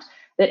doubt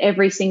that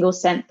every single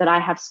cent that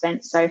I have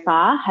spent so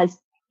far has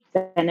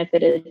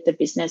benefited the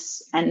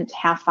business and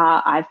how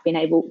far I've been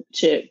able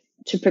to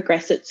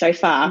progress it so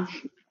far.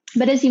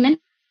 But as you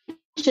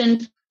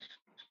mentioned,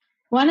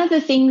 one of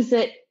the things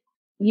that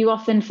you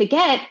often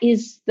forget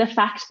is the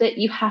fact that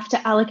you have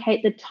to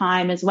allocate the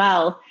time as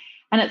well.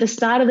 And at the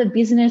start of the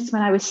business,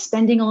 when I was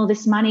spending all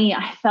this money,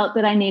 I felt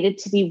that I needed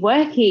to be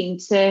working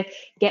to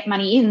get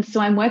money in. So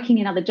I'm working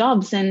in other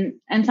jobs. And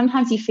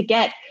sometimes you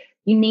forget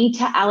you need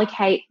to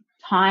allocate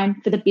time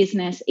for the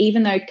business,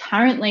 even though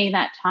currently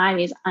that time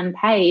is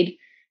unpaid,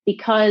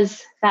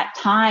 because that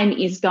time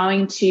is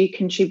going to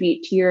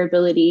contribute to your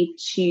ability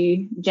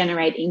to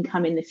generate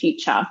income in the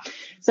future.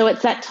 So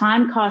it's that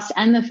time cost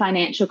and the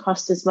financial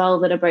cost as well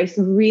that are both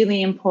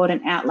really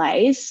important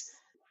outlays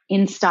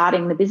in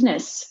starting the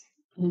business.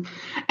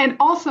 And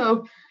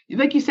also,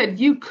 like you said,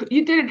 you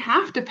didn't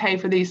have to pay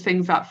for these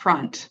things up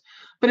front.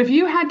 But if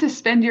you had to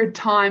spend your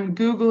time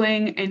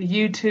Googling and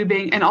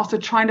YouTubing and also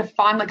trying to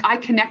find, like I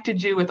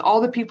connected you with all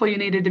the people you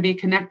needed to be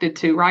connected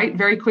to, right?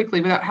 Very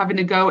quickly without having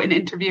to go and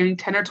interviewing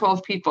 10 or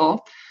 12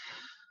 people.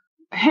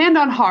 Hand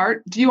on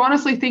heart, do you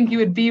honestly think you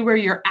would be where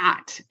you're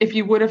at if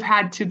you would have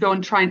had to go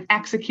and try and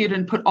execute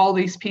and put all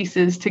these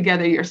pieces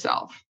together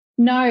yourself?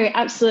 No,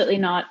 absolutely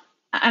not.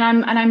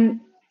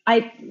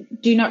 I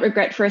do not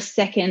regret for a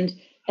second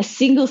a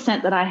single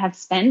cent that I have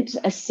spent,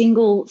 a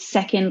single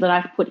second that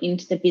I've put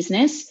into the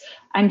business.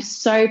 I'm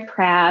so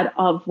proud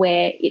of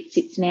where it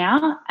sits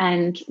now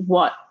and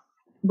what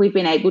we've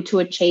been able to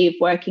achieve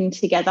working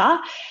together.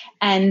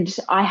 And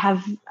I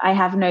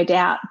have no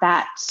doubt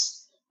that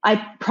I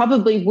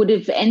probably would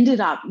have ended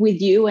up with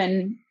you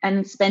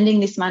and spending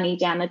this money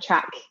down the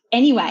track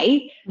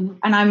anyway. Mm-hmm.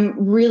 And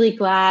I'm really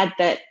glad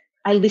that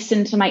I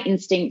listened to my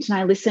instinct and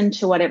I listened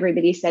to what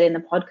everybody said in the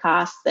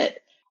podcast, that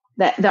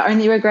the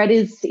only regret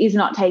is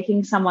not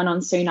taking someone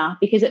on sooner,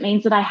 because it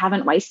means that I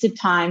haven't wasted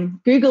time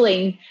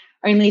Googling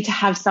only to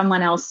have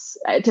someone else,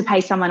 to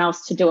pay someone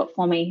else to do it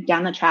for me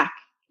down the track.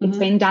 Mm-hmm. It's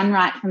been done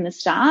right from the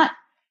start.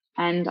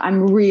 And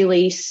I'm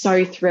really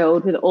so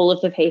thrilled with all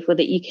of the people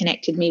that you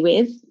connected me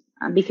with,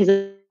 because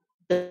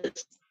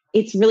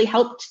it's really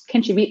helped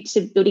contribute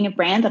to building a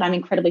brand that I'm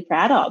incredibly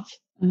proud of.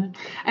 Mm-hmm.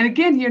 And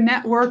again, your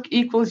network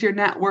equals your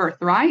net worth,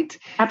 right?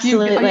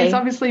 Absolutely. It's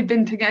obviously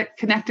been to get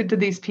connected to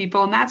these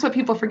people. And that's what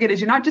people forget, is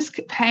you're not just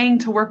paying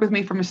to work with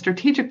me from a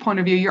strategic point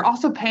of view. You're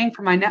also paying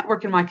for my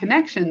network and my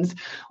connections,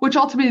 which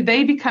ultimately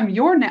they become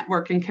your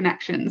network and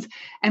connections.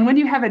 And when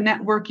you have a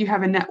network, you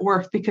have a net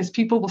worth, because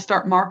people will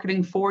start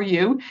marketing for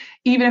you.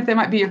 Even if they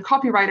might be your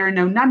copywriter and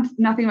know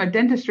nothing about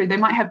dentistry, they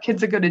might have kids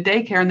that go to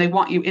daycare and they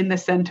want you in the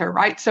center,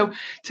 right? So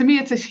to me,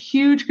 it's a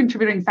huge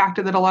contributing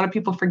factor that a lot of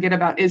people forget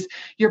about, is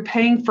you're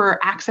paying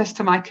for access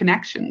to my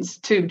connections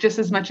too, just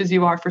as much as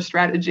you are for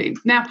strategy.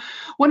 Now,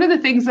 one of the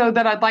things though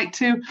that I'd like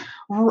to,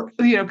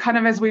 kind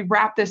of as we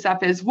wrap this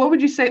up, is what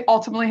would you say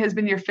ultimately has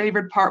been your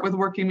favorite part with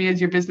working me as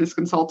your business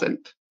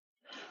consultant?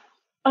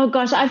 Oh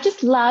gosh, I've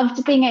just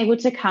loved being able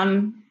to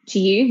come to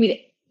you with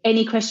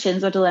any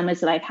questions or dilemmas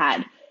that I've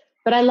had.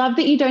 But I love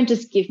that you don't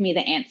just give me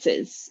the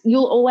answers.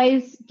 You'll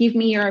always give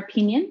me your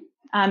opinion,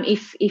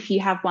 if you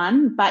have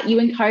one, but you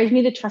encourage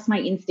me to trust my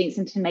instincts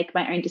and to make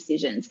my own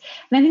decisions.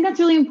 And I think that's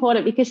really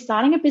important, because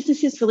starting a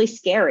business is really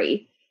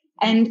scary.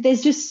 And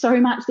there's just so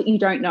much that you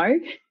don't know,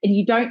 and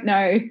you don't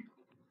know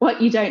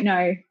what you don't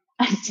know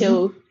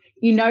until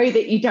you know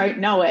that you don't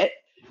know it.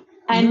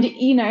 And,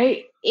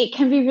 it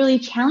can be really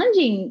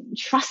challenging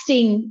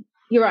trusting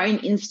your own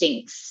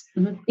instincts,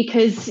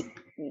 because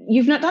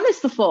you've not done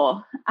this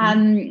before.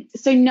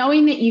 So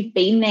knowing that you've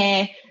been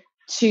there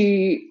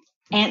to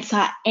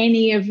answer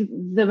any of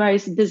the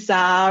most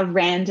bizarre,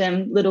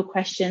 random little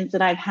questions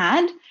that I've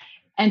had,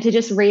 and to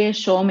just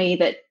reassure me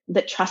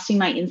that trusting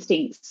my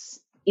instincts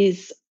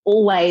is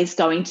always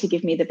going to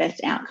give me the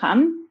best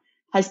outcome,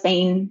 has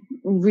been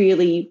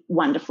really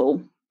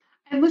wonderful.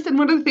 And listen,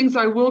 one of the things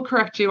I will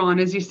correct you on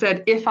is you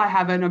said, if I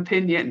have an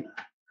opinion.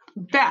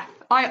 Beth,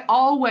 I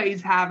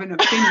always have an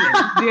opinion.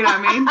 Do you know what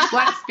I mean?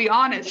 Let's be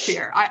honest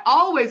here. I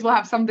always will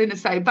have something to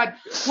say. But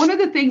one of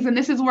the things, and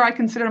this is where I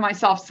consider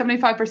myself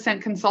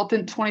 75%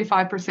 consultant,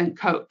 25%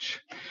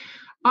 coach.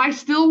 I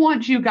still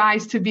want you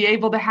guys to be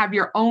able to have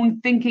your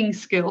own thinking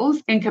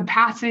skills and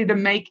capacity to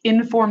make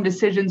informed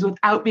decisions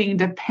without being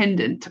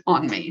dependent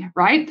on me,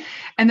 right?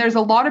 And there's a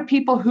lot of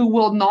people who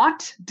will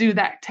not do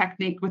that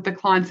technique with the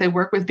clients they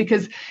work with,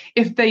 because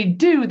if they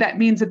do, that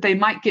means that they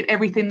might get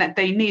everything that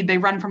they need. They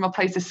run from a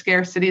place of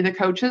scarcity, the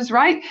coaches,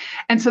 right?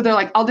 And so they're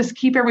like, I'll just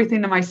keep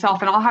everything to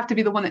myself, and I'll have to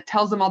be the one that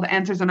tells them all the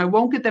answers, and I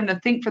won't get them to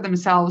think for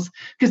themselves,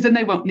 because then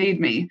they won't need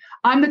me.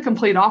 I'm the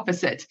complete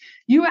opposite.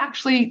 You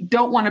actually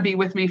don't want to be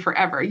with me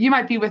forever. You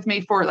might be with me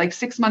for like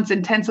 6 months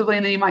intensively,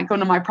 and then you might go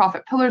to my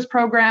Profit Pillars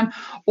program,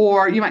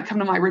 or you might come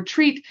to my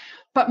retreat.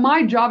 But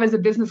my job as a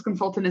business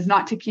consultant is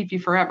not to keep you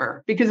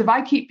forever, because if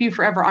I keep you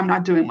forever, I'm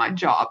not doing my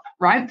job,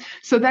 right?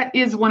 So that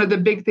is one of the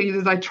big things,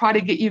 is I try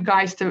to get you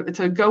guys to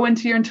go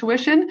into your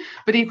intuition,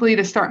 but equally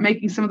to start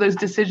making some of those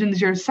decisions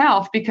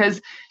yourself,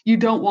 because you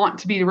don't want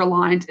to be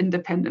reliant and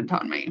dependent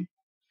on me.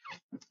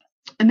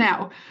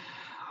 Now,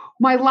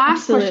 my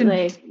last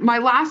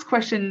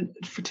question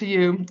to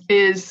you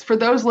is, for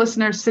those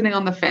listeners sitting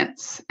on the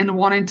fence and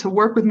wanting to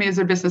work with me as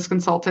a business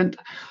consultant,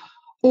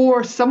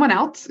 or someone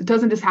else, it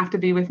doesn't just have to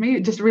be with me,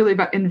 it's just really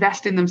about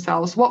investing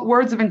themselves. What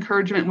words of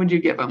encouragement would you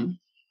give them?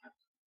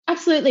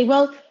 Absolutely.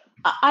 Well,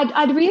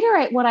 I'd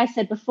reiterate what I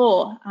said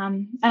before.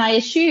 And I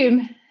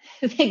assume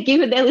that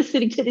given they're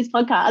listening to this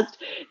podcast,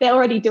 they're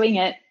already doing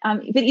it.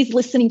 But is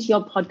listening to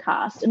your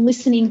podcast and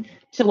listening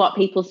to what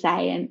people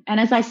say. And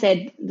as I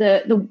said,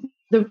 the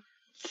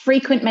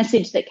frequent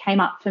message that came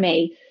up for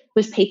me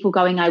was people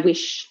going, I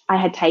wish I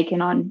had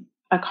taken on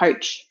a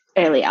coach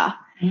earlier.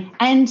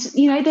 And,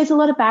 there's a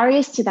lot of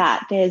barriers to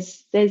that.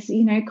 There's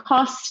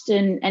cost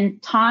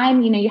and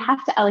time. You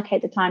have to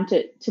allocate the time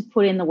to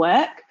put in the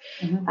work.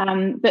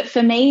 But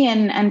for me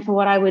and for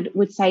what I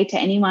would say to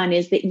anyone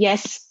is that,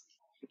 yes,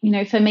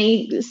 for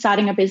me,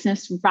 starting a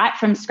business right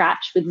from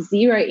scratch with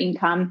zero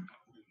income,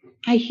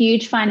 a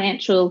huge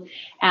financial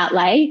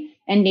outlay,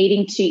 and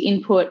needing to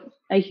input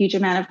a huge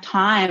amount of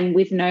time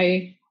with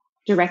no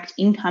direct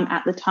income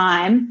at the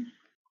time,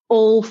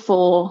 all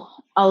for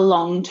a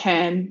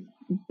long-term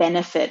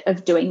benefit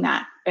of doing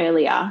that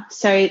earlier.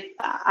 So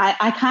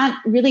I can't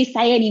really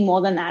say any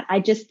more than that. I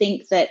just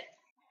think that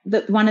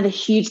one of the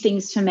huge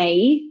things for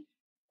me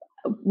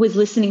was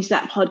listening to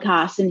that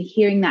podcast and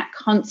hearing that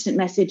constant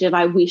message of,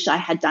 I wish I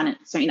had done it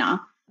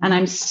sooner. And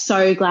I'm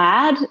so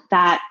glad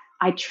that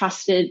I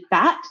trusted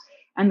that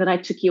and that I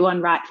took you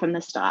on right from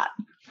the start.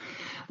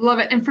 Love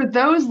it. And for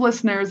those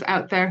listeners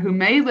out there who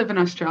may live in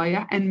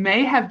Australia and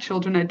may have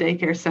children at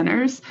daycare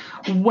centers,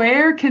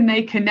 where can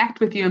they connect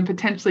with you and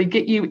potentially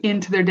get you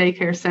into their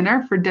daycare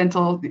center for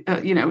dental,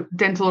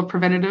 dental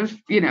preventative,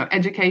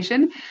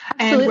 education?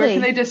 And where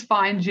can they just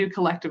find you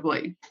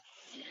collectively?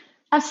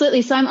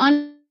 Absolutely. So I'm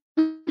on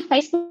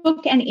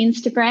Facebook and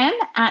Instagram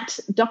at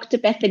Dr.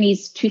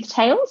 Bethany's Tooth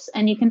Tales,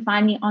 and you can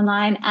find me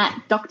online at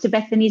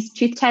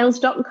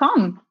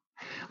drbethany'stoothtails.com.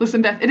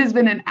 Listen, Beth, it has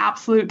been an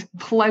absolute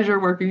pleasure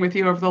working with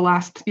you over the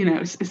last,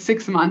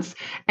 6 months.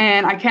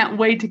 And I can't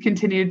wait to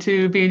continue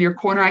to be in your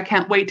corner. I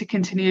can't wait to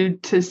continue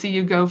to see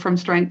you go from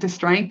strength to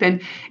strength.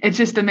 And it's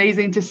just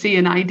amazing to see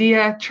an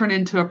idea turn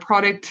into a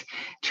product,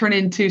 turn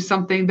into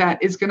something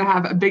that is going to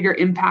have a bigger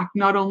impact,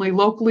 not only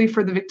locally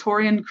for the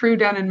Victorian crew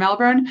down in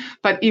Melbourne,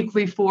 but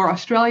equally for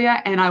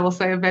Australia. And I will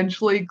say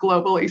eventually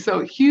globally. So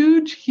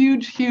huge,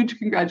 huge, huge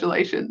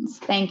congratulations.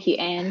 Thank you,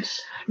 Ange.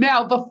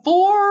 Now,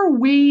 before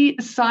we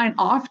sign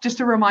off,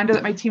 just a reminder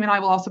that my team and I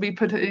will also be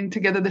putting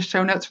together the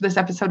show notes for this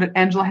episode at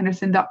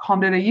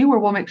angelahenderson.com.au, where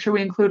we'll make sure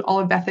we include all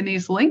of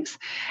Bethany's links.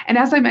 And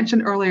as I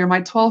mentioned earlier,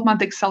 my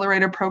 12-month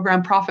accelerator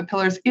program, Profit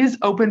Pillars, is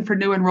open for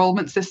new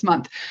enrollments this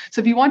month.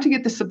 So if you want to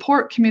get the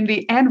support,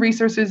 community, and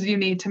resources you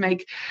need to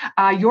make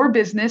your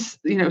business,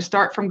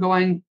 start from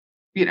going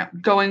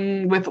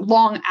with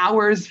long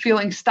hours,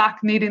 feeling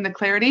stuck, needing the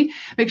clarity,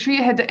 make sure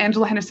you head to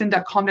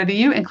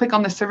angelahenderson.com.au and click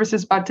on the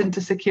services button to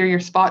secure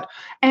your spot.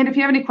 And if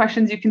you have any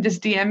questions, you can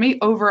just DM me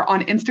over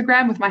on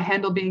Instagram with my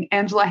handle being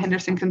Angela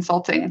Henderson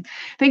Consulting.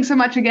 Thanks so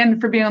much again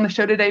for being on the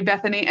show today,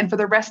 Bethany. And for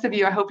the rest of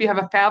you, I hope you have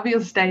a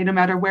fabulous day, no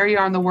matter where you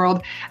are in the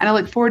world. And I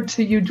look forward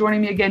to you joining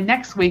me again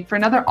next week for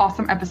another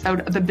awesome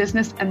episode of the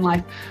Business and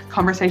Life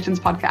Conversations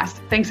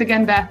podcast. Thanks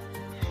again, Beth.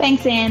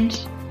 Thanks,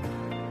 Ange.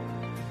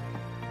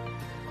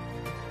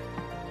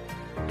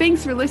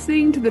 Thanks for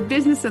listening to the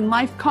Business and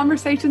Life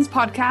Conversations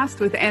podcast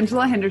with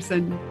Angela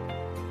Henderson.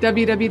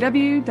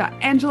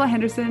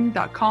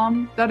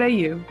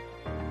 www.angelahenderson.com.au